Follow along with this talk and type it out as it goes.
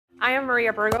I am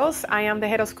Maria Burgos. I am the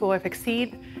head of school of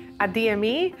Exceed. At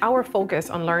DME, our focus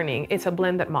on learning is a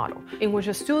blended model in which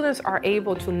the students are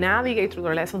able to navigate through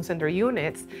their lessons and their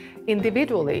units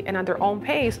individually and at their own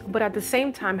pace, but at the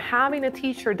same time having a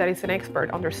teacher that is an expert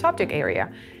on their subject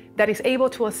area that is able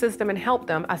to assist them and help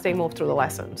them as they move through the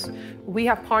lessons. We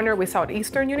have partnered with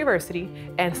Southeastern University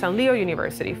and San Leo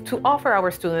University to offer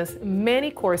our students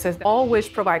many courses, all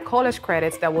which provide college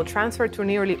credits that will transfer to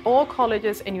nearly all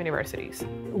colleges and universities.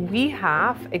 We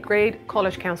have a great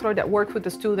college counselor that works with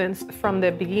the students from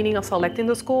the beginning of selecting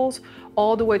the schools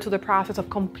all the way to the process of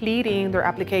completing their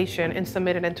application and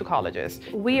submitting it to colleges.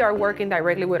 We are working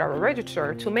directly with our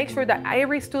registrar to make sure that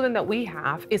every student that we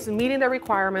have is meeting the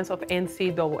requirements of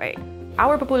NCAA.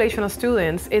 Our population of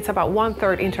students is about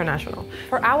 1/3 international.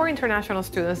 For our international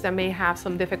students that may have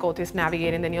some difficulties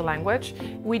navigating the new language,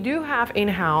 we do have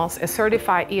in-house a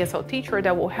certified ESL teacher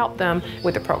that will help them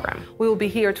with the program. We will be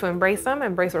here to embrace them,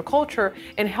 embrace their culture,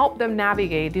 and help them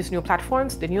navigate these new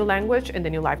platforms, the new language, and the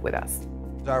new life with us.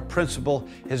 Our principal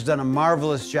has done a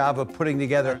marvelous job of putting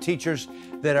together teachers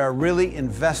that are really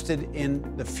invested in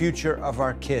the future of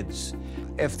our kids.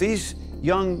 If these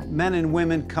young men and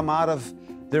women come out of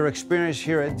their experience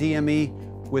here at DME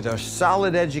with a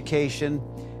solid education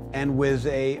and with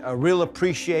a real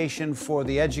appreciation for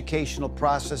the educational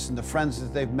process and the friends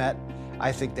that they've met,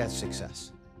 I think that's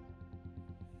success.